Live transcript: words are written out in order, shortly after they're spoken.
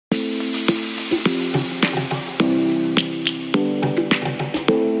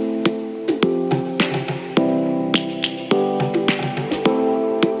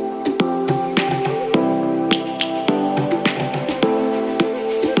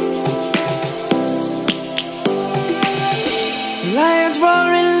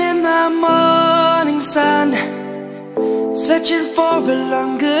roaring in the morning sun, searching for a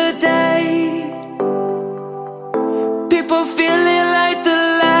longer day. People feeling like the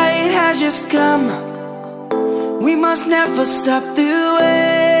light has just come. We must never stop the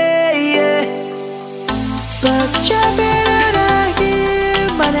way. Birds jumping and I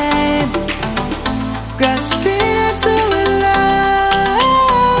hear my name, grasping into a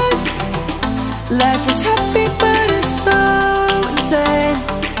life. Life is happy but it's so insane.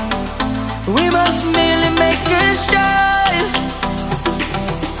 We must merely make a strive.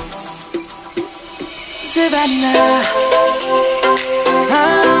 Savannah,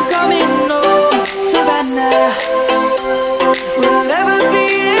 I'm coming home. Savannah, we'll never be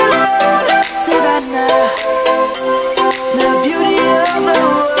alone. Savannah, the beauty of the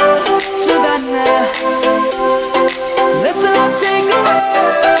world. Savannah, let's all take a walk.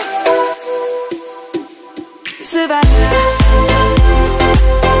 Savannah,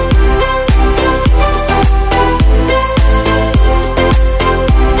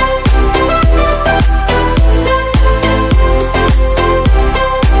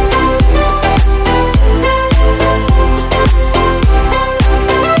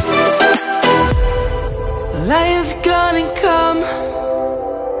 lion's gonna come.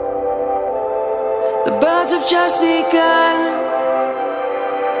 The birds have just begun.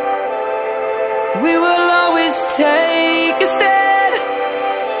 We will always take a stand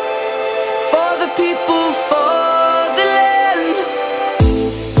for the people, for the land.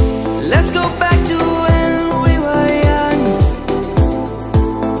 Let's go back to when we were young.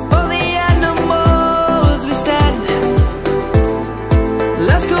 For the animals we stand.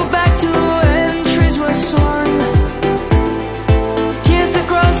 Let's go back to when trees were swung, kids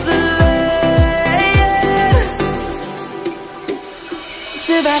across the land.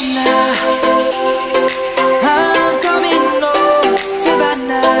 Savannah, I'm coming home.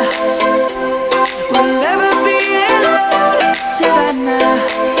 Savannah, we'll never be alone. Savannah,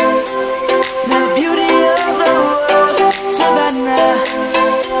 the beauty of the world. Savannah,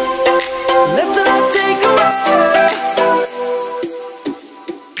 let's all take a walk.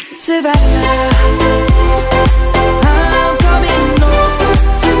 Savannah, I'm coming home.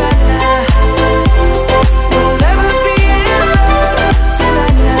 Savannah, we'll never be alone.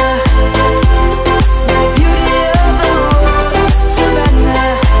 Savannah, the beauty of the world. Savannah,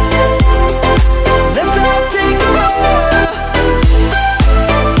 let's all take a walk.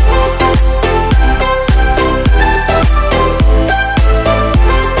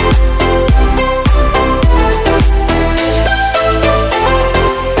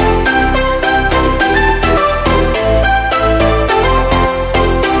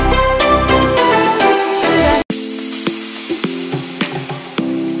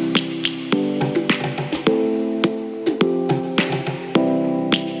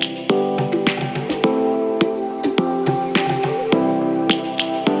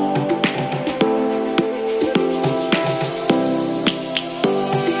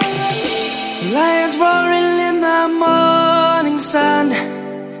 Lions roaring in the morning sun,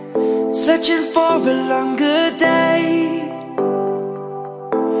 searching for a longer day.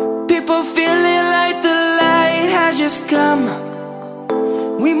 People feeling like the light has just come.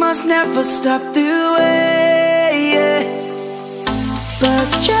 We must never stop the way.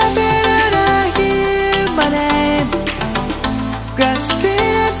 Birds jumping and I hear my name,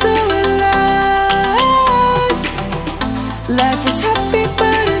 grasping into a life. Life is happy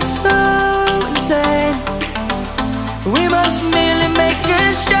but it's so insane. We must merely make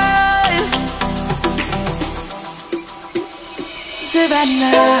a strive.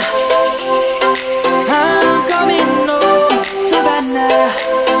 Savannah, I'm coming home. Savannah,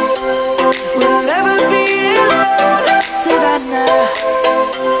 we'll never be alone. Savannah,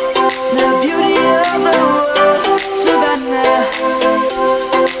 the beauty of the world. Savannah,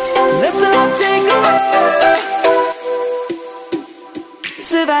 let's all take a walk.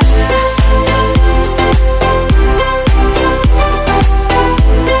 Savannah,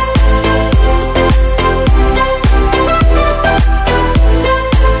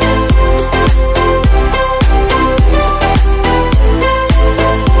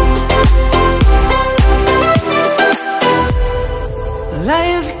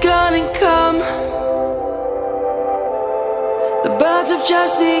 lion's gonna come. The birds have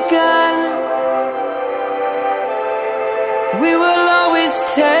just begun. We will always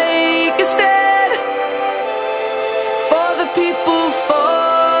take a stand for the people, for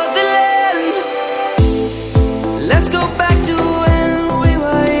the land. Let's go back to when we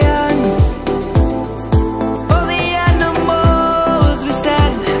were young. For the animals we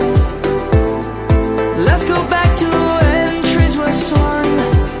stand. Let's go back to when trees were swung.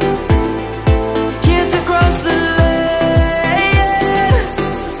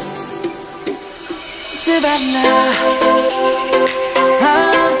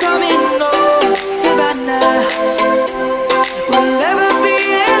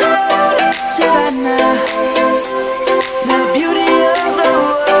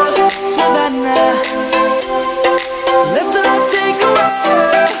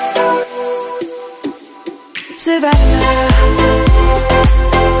 Savannah,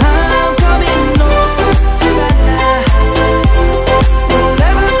 I'm coming home, Savannah. We'll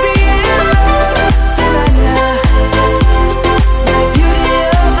never be alone, Savannah. The beauty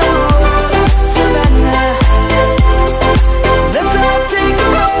of the world, Savannah. Let's all take a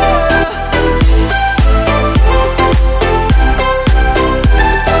roll.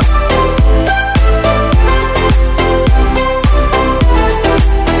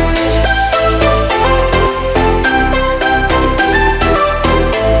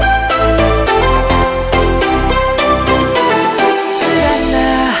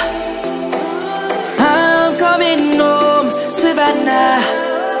 Savannah,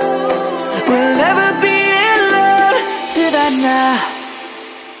 we'll never be alone, Savannah.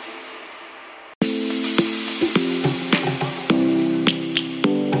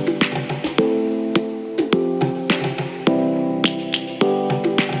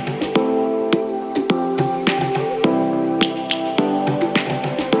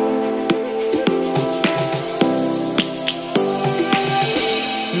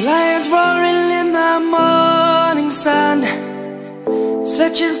 Lions roaring in the morning sun,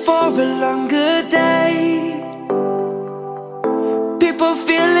 searching for a longer day. People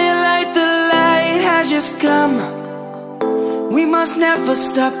feeling like the light has just come. We must never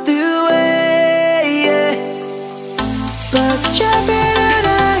stop the way. Birds chirping and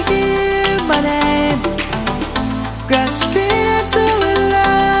I hear my name, grasping into a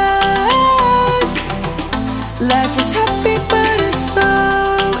life. Life is happy but it's so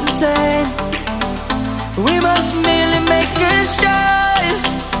insane. We must merely make a start.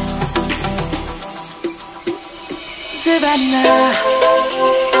 Savannah,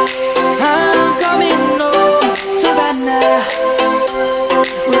 I'm coming home, Savannah.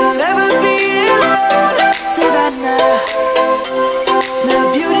 We'll never be alone, Savannah. The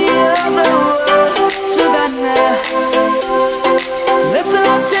beauty of the world, Savannah. Let's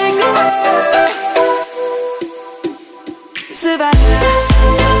all take a roll, Savannah.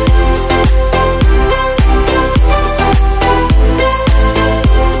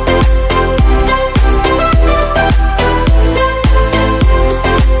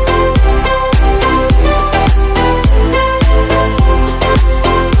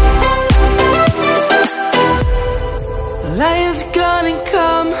 Lions gonna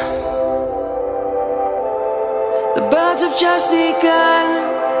come, the birds have just begun.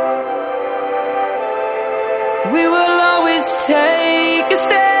 We will always take a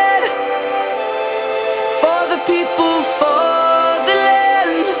stand for the people, for the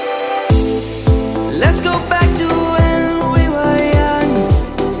land. Let's go back to when we were young.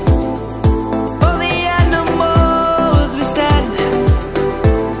 For the animals we stand.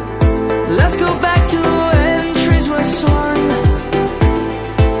 Let's go back to when trees were swung.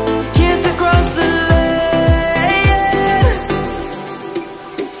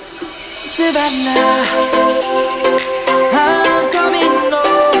 Savannah, I'm coming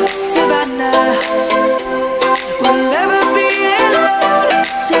home, Savannah. We'll never be alone,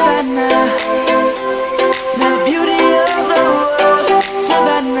 Savannah. The beauty of the world,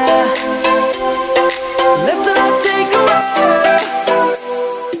 Savannah. Let's all take a roll,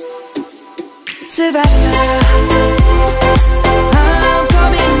 Savannah. I'm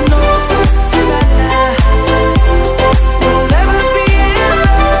coming home, Savannah. We'll never be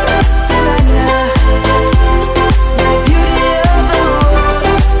alone, Savannah. The beauty of the world,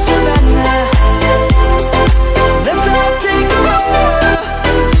 Savannah. Let's all take a roll.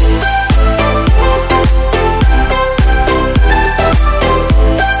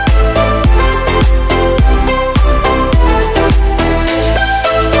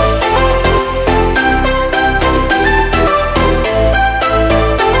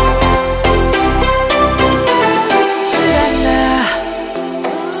 Savannah,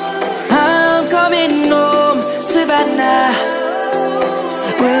 I'm coming home, Savannah.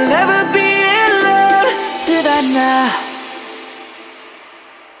 We'll never be alone, Savannah.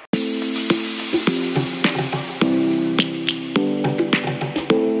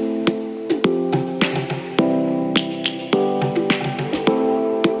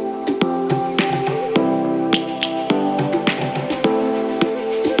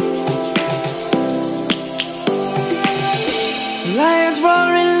 Lions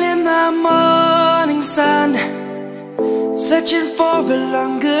roaring in the morning sun, searching for a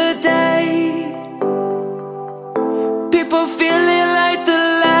longer day. People feeling like the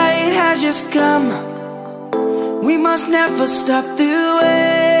light has just come. We must never stop the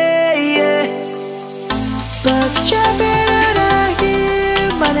way. Birds chirping and I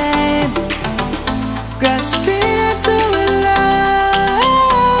hear my name, grasping into a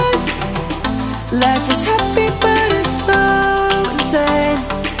life. Life is happy but it's so insane.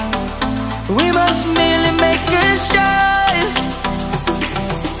 We must merely make a start.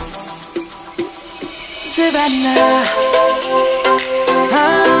 Savannah,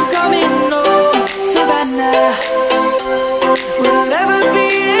 I'm coming home. Savannah, we'll never be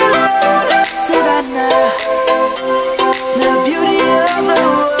alone. Savannah, the beauty of the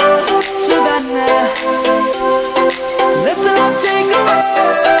world. Savannah, let's all take a walk.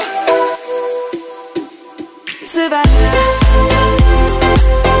 Savannah,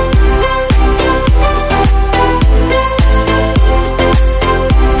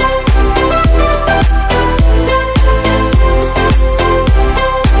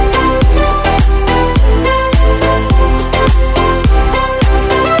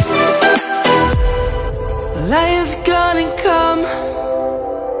 light is gonna come.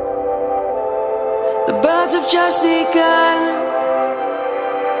 The birds have just begun.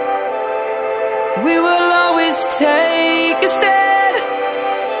 We will always take a stand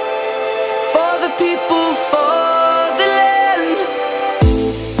for the people, for the land.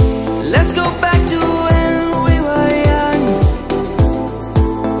 Let's go back to when we were young.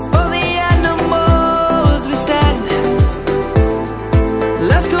 For the animals we stand.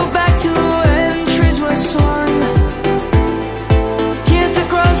 Let's go back to when trees were swung. Kids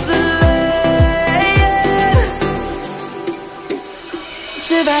across the land.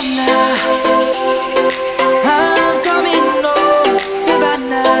 Savannah, I'm coming home.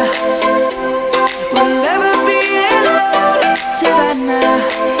 Savannah, we'll never be alone. Savannah,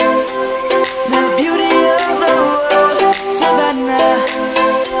 the beauty of the world. Savannah,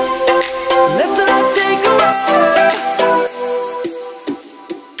 let's all take a walk.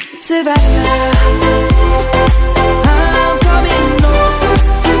 Savannah, I'm coming home.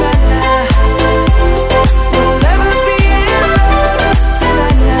 Savannah, we'll never be alone.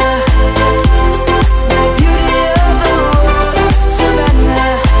 Savannah, the beauty of the world. Savannah,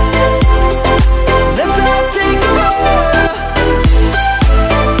 let's all take a walk.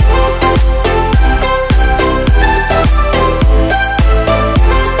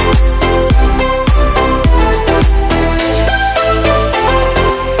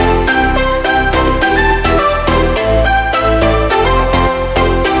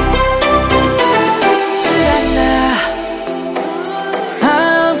 Savannah,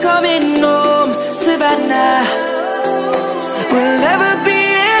 I'm coming home. Savannah, we'll never be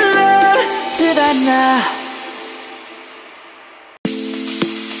alone. Savannah.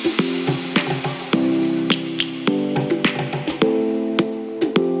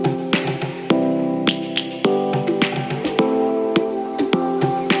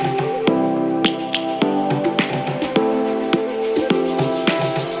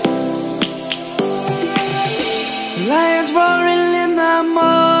 Lions roaring in the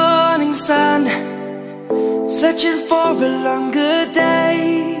morning sun, searching for a longer day.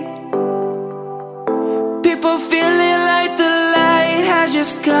 People feeling like the light has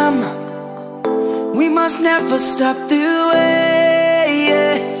just come. We must never stop the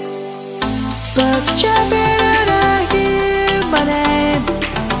way. Birds chirping and I hear my name,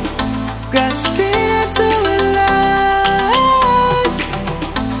 grasping into a life.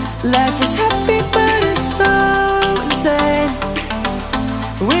 Life is happy but it's so insane.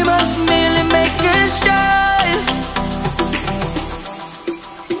 We must merely make a start.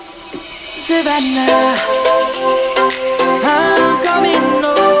 Savannah, I'm coming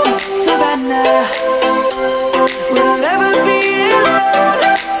home. Savannah, we'll never be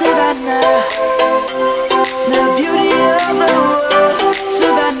alone. Savannah, the beauty of the world.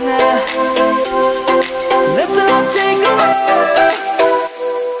 Savannah, let's all take a walk.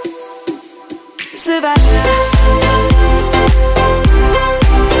 Savannah,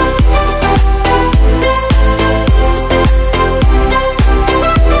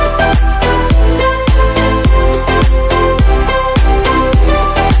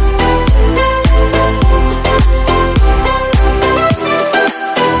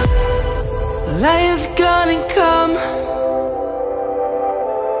 light is gonna come.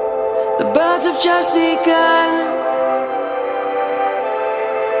 The birds have just begun.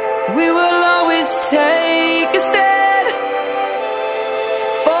 We will always take a stand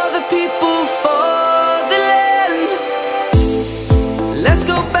for the people, for the land. Let's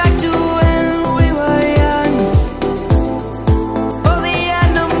go back to when we were young. For the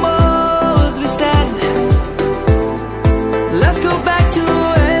animals we stand. Let's go back to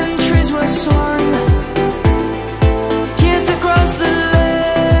when trees were swung. Kids across the land.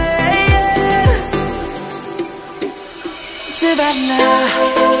 Savannah,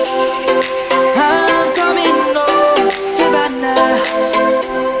 I'm coming home. Savannah,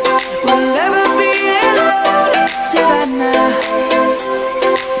 we'll never be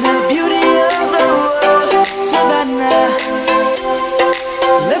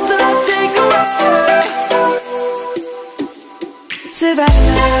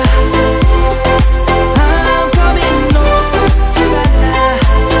Savannah, I'm coming home, Savannah.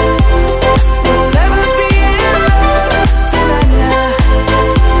 We'll never be alone, Savannah.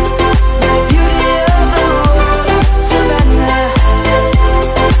 The beauty of the world, Savannah.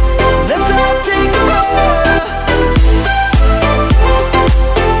 Let's all take a walk.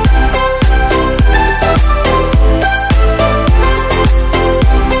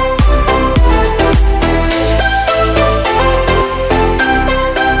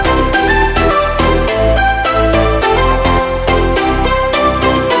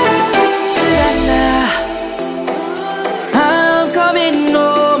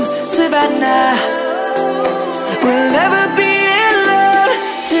 Savannah, we'll never be alone,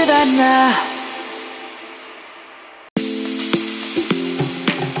 Savannah.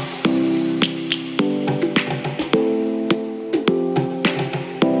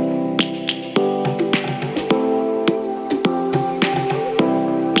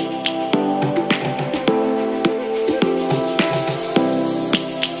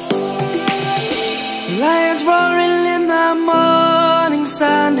 Lions roaring in the morning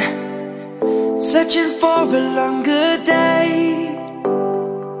sun, searching for a longer day.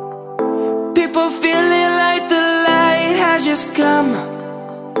 People feeling like the light has just come.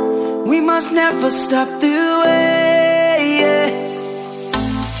 We must never stop the way.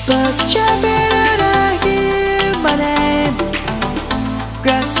 Birds chirping and I hear my name,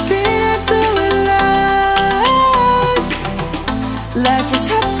 grasping into a life. Life is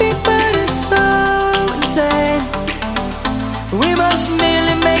happy but it's so insane. We must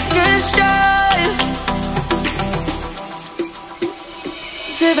merely make a start.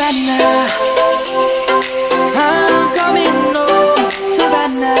 Savannah, I'm coming home,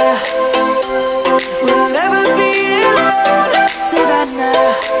 Savannah. We'll never be alone, Savannah.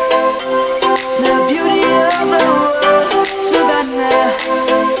 The beauty of the world, Savannah.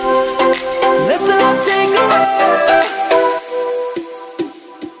 Let's all take a walk,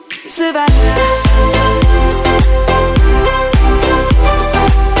 Savannah.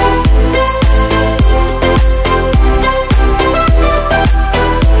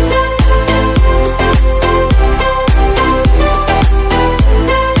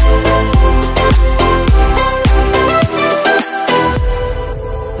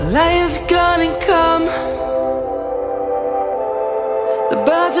 Lion's gonna come. The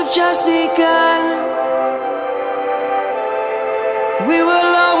birds have just begun. We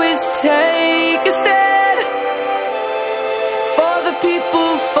will always take a stand for the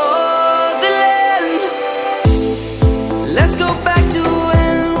people, for the land. Let's go back to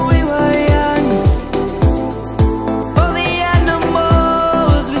when we were young. For the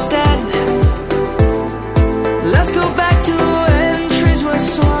animals we stand. Let's go back to when trees were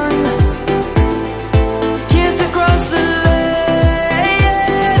swung.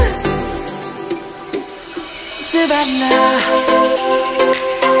 Savannah,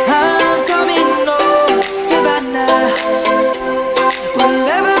 I'm coming home, Savannah. We'll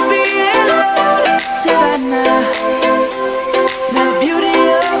never be alone, Savannah. The beauty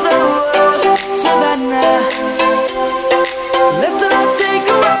of the world, Savannah. Let's all take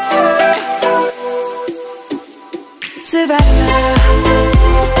a walk, Savannah.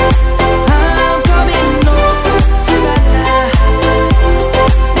 I'm coming home, Savannah.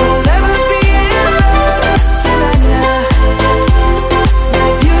 We'll never be alone, Savannah. The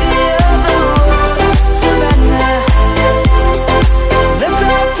beauty of the world, Savannah. Let's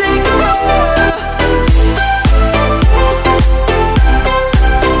all take a walk.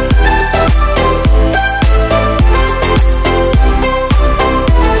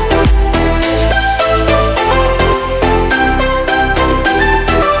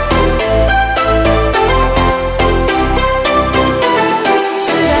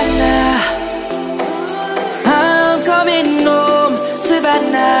 Savannah, I'm coming home,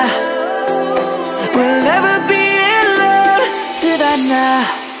 Savannah. We'll never be alone, Savannah.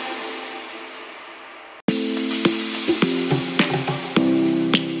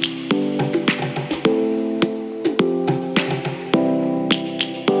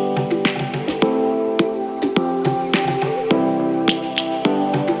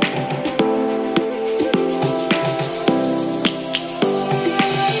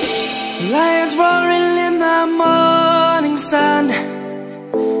 Lions roaring in the morning sun,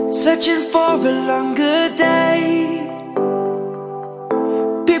 searching for a longer day.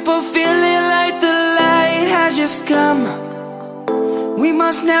 People feeling like the light has just come. We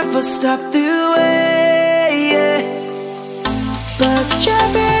must never stop the way. Birds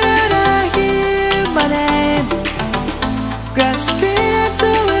chirping and I hear my name, grasping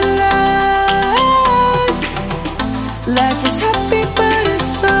into a life. Life is happy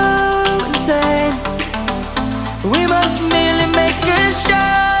must merely make a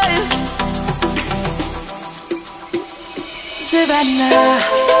start. Savannah,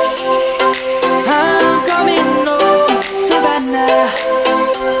 I'm coming home. Savannah,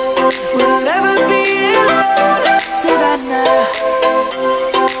 we'll never be alone. Savannah,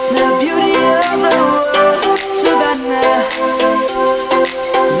 the beauty of the world. Savannah,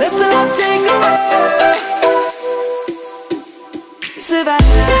 let's all take a walk.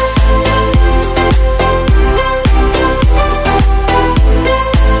 Savannah,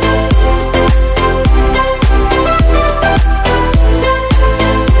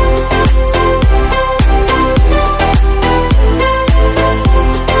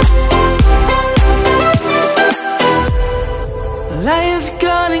 light is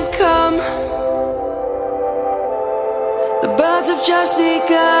gonna come. The birds have just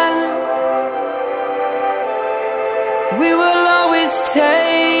begun. We will always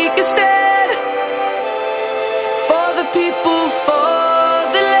take a stand for the people, for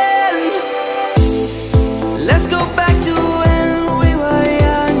the land. Let's go back to when we were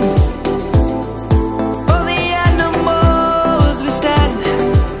young. For the animals we stand.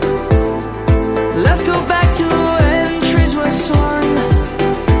 Let's go back to when trees were swung.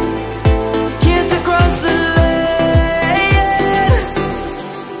 Kids across the land.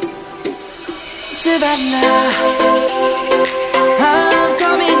 Savannah, I'm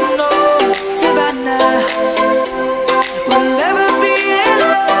coming home. Savannah, we'll never be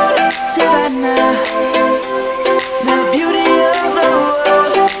alone. Savannah, the beauty of the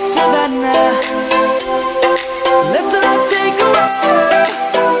world. Savannah, let's all take a walk.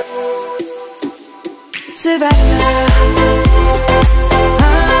 Savannah,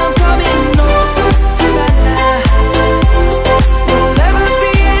 I'm coming home. Savannah, we'll never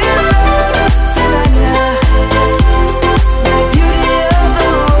be alone. Savannah, the beauty of the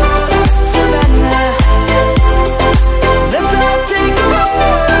world. Savannah, let's all take a walk.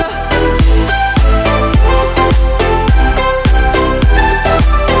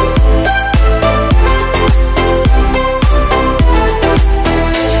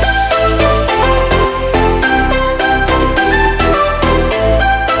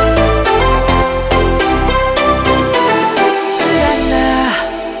 Savannah,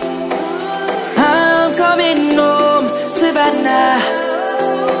 I'm coming home. Savannah,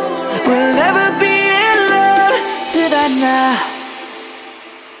 we'll never be alone. Savannah.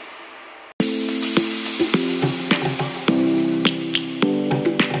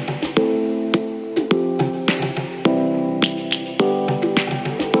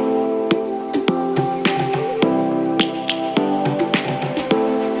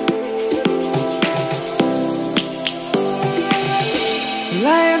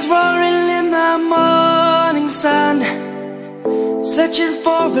 Lions roaring in the morning sun, searching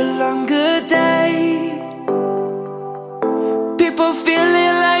for a longer day. People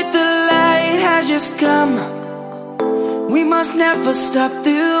feeling like the light has just come. We must never stop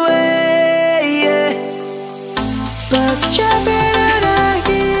the way. Birds chirping and I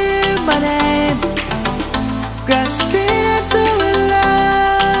hear my name, grasping into a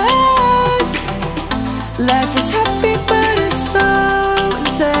life. Life is happy but it's so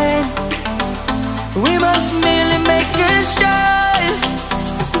insane. We must merely make a start.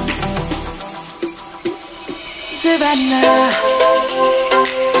 Savannah,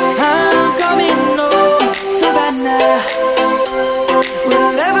 I'm coming home. Savannah,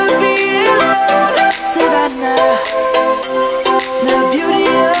 we'll never be alone. Savannah, the beauty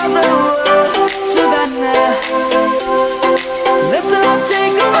of the world. Savannah, let's all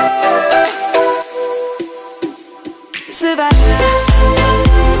take a walk. Savannah,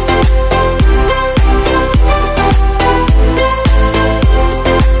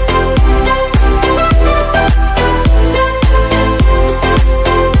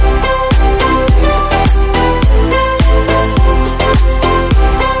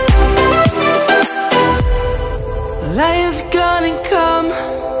 light is gonna come.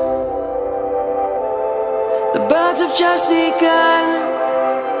 The birds have just begun.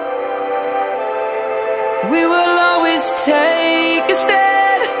 We will always take a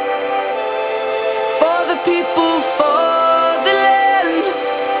stand for the people, for the land.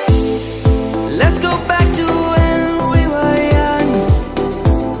 Let's go back to when we were young.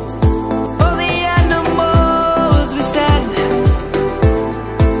 For the animals we stand.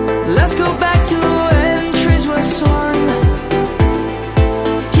 Let's go back to when trees were swung.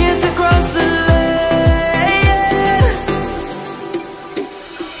 Kids across the land.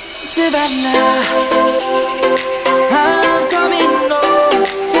 Savannah, I'm coming home.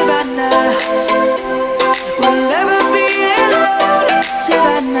 Savannah, we'll never be alone.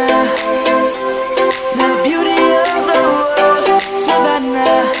 Savannah, the beauty of the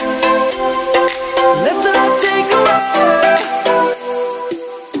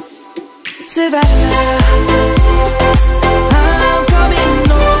Savannah, I'm coming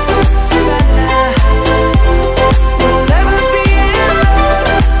home, Savannah. We'll never be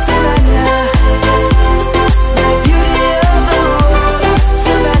alone, Savannah. The beauty of the world,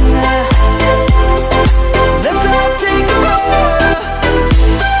 Savannah. Let's all take a roll.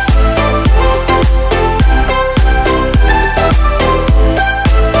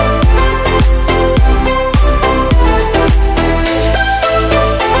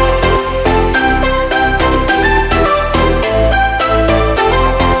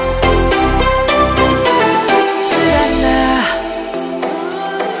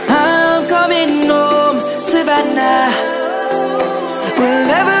 Savannah, we'll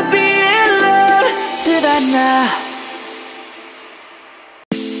never be alone, Savannah.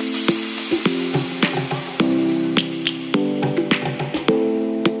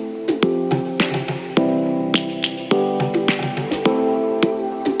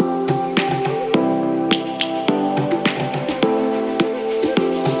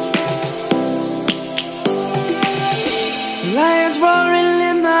 Lions roaring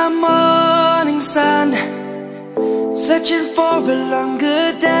in the morning sun, searching for a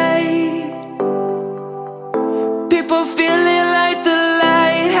longer day. People feeling like the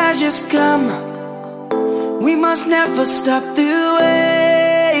light has just come. We must never stop the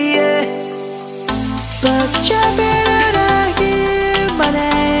way. Birds chirping and I hear my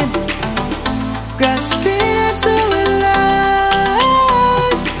name, grasping into a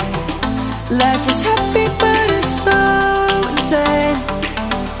life. Life is happy but it's so insane.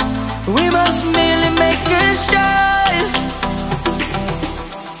 We must merely make a start.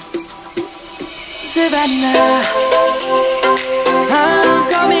 Savannah, I'm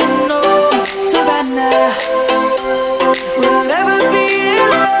coming home, Savannah. We'll never be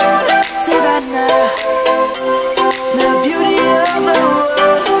alone, Savannah. The beauty of the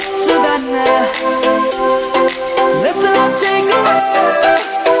world, Savannah. Let's all take a roll,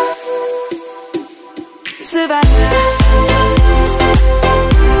 Savannah.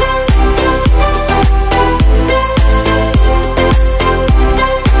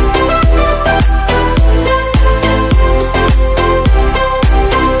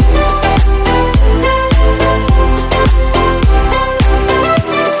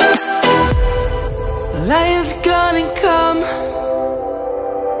 Lion's gonna come.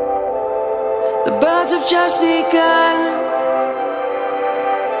 The birds have just begun.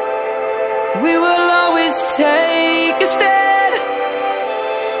 We will always take a stand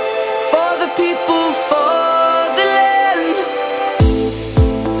for the people, for the land.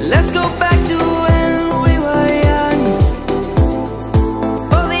 Let's go back to when we were young.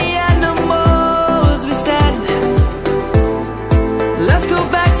 For the animals we stand. Let's go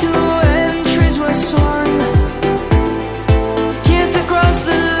back to when trees were swung. Kids across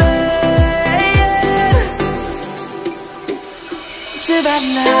the land.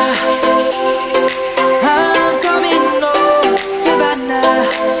 Savannah, I'm coming home, Savannah.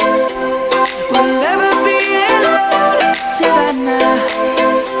 We'll never be alone, Savannah.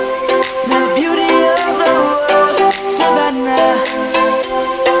 The beauty of the world, Savannah.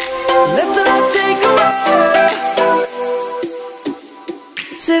 Let's all take a roll,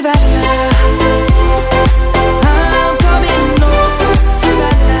 Savannah. I'm coming home,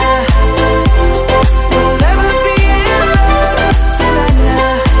 Savannah. We'll never be alone,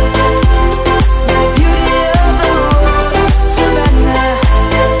 Savannah. The beauty of the world, Savannah.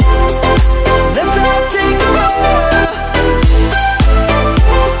 Let's all take a roll.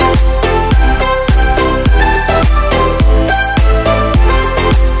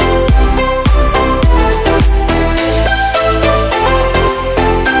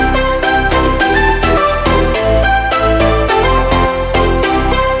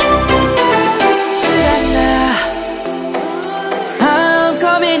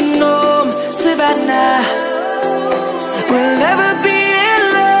 Savannah, we'll never be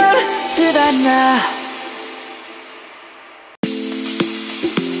alone, Savannah.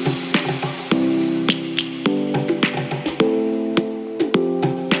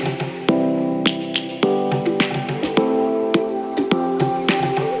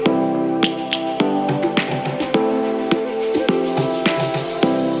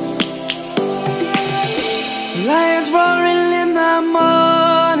 Lions roaring in the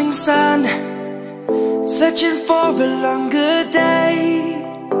morning sun, searching for a longer day.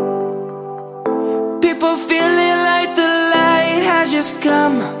 People feeling like the light has just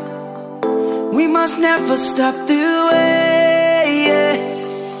come. We must never stop the way.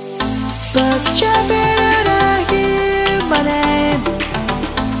 Birds chirping and I hear my name,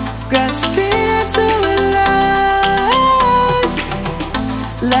 grasping into a life.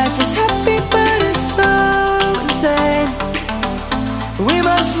 Life is happy We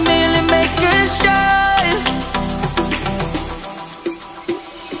must merely make a start.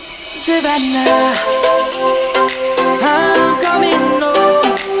 Savannah, I'm coming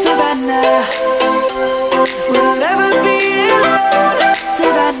home. Savannah, we'll never be alone.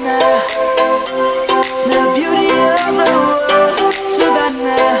 Savannah, the beauty of the world.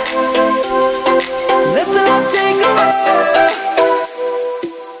 Savannah, let's all take a walk.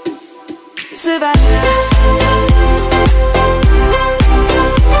 Savannah,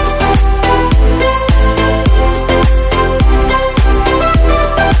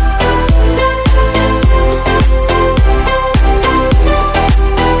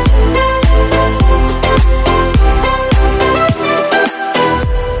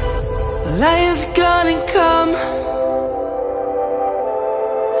 light is gonna come.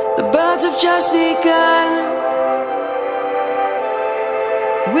 The birds have just begun.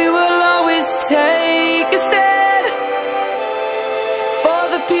 We will always take a stand for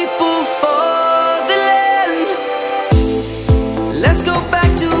the people, for the land. Let's go back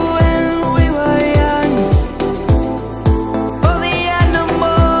to when we were young. For the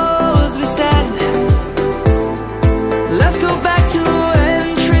animals we stand. Let's go back to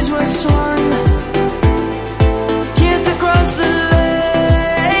when trees were swung. Kids across the land.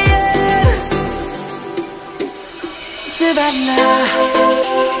 Savannah,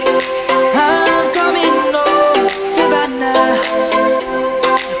 I'm coming home. Savannah,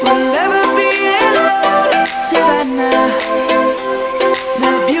 we'll never be alone. Savannah,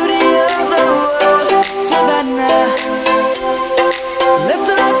 the beauty of the world. Savannah, let's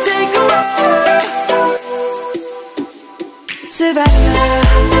all take a walk. Savannah,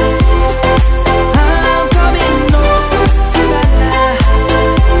 I'm coming home. Savannah,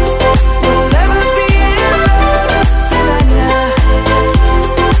 we'll never be alone. Savannah,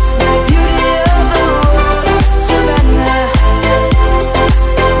 the beauty of the world. Savannah,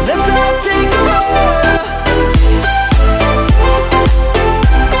 let's all take a walk.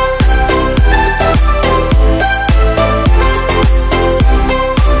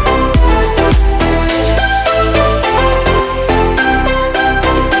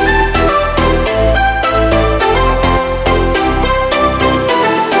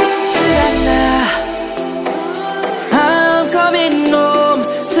 Savannah, I'm coming home.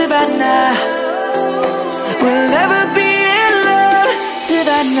 Savannah, we'll never be alone.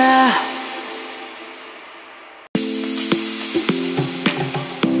 Savannah.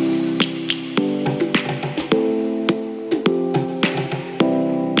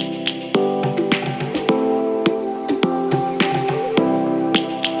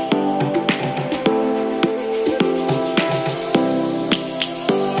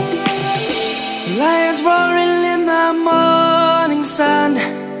 Lions roaring in the morning sun,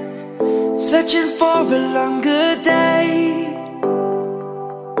 searching for a longer day.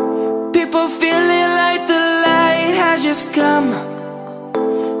 People feeling like the light has just come.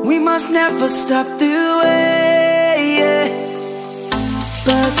 We must never stop the way.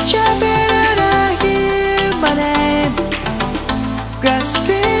 Birds chirping and I hear my name,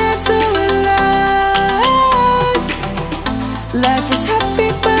 grasping into a life. Life is happy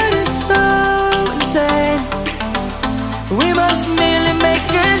but it's so insane. We must merely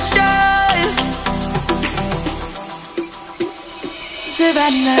make a start.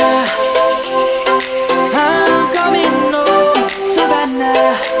 Savannah, I'm coming home.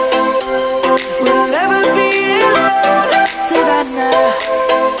 Savannah, we'll never be alone. Savannah,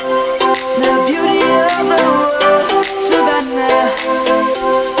 the beauty of the world. Savannah,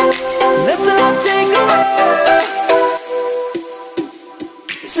 let's all take a walk.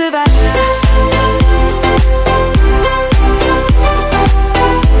 Savannah,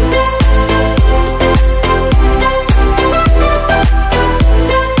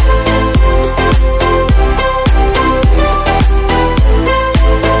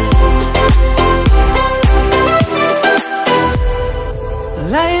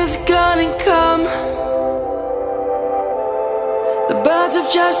 light is gonna come. The birds have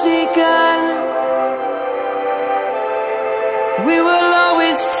just begun. We will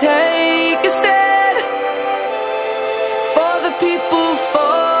always take a stand for the people,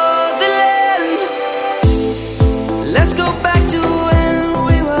 for the land. Let's go back to when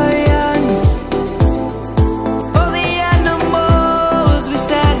we were young. For the animals we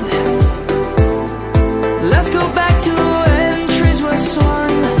stand. Let's go back to when trees were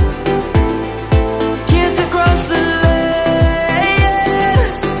swung. Kids across the land.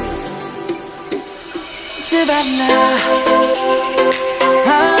 Savannah,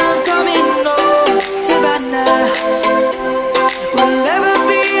 I'm coming home. Savannah, we'll never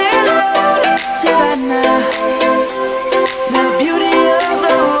be alone. Savannah, the beauty of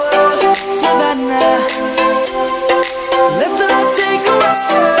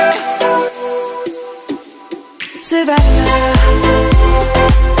Savannah,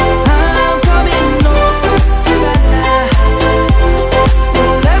 I'm coming home, Savannah.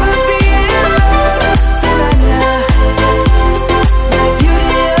 We'll never be alone, Savannah. The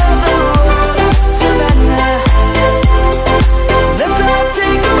beauty of the world, Savannah. Let's all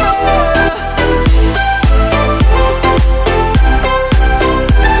take a roll.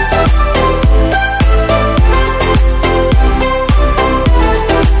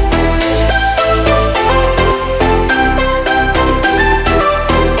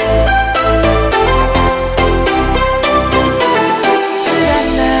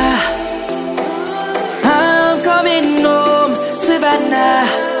 Savannah,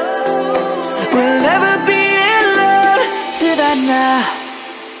 we'll never be alone, Savannah.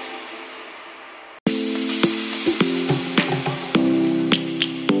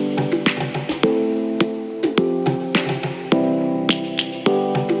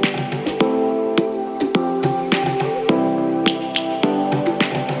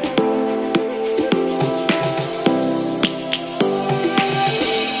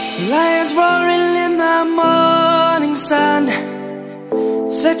 Lions roaring in the morning sun,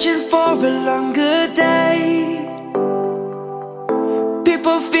 searching for a longer day.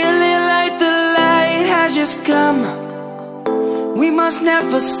 People feeling like the light has just come. We must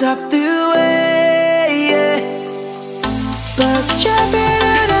never stop the way. Birds chirping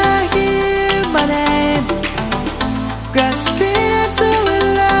and I hear my name, grasping into a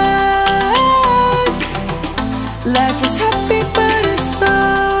life. Life is happy but it's so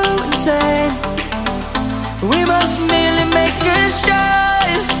insane. We must merely make a start.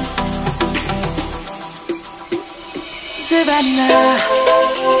 Savannah,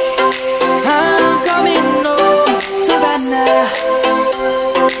 I'm coming home, Savannah.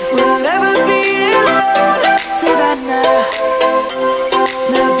 We'll never be alone, Savannah.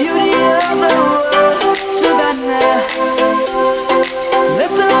 The beauty of the world, Savannah.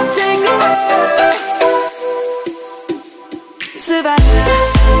 Let's all take a walk, Savannah.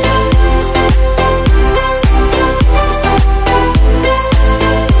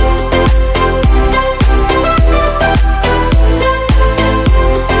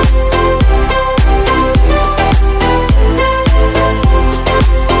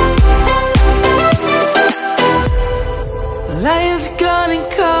 Light is gonna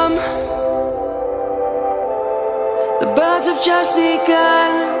come. The birds have just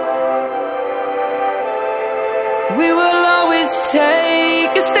begun. We will always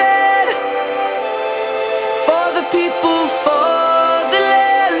take a stand for the people, for the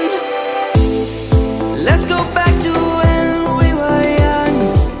land. Let's go back to when we were young.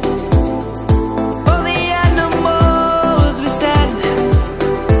 For the animals we stand.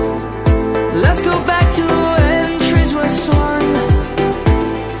 Let's go back to when trees were swung.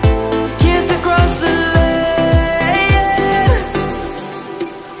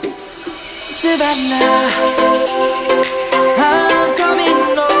 Savannah, I'm coming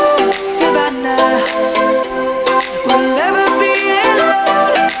home, Savannah. We'll never be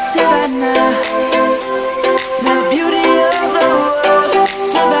alone, Savannah. The beauty of the world,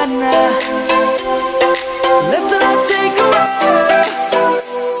 Savannah. Let's all take a walk,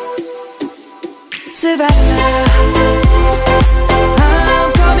 Savannah.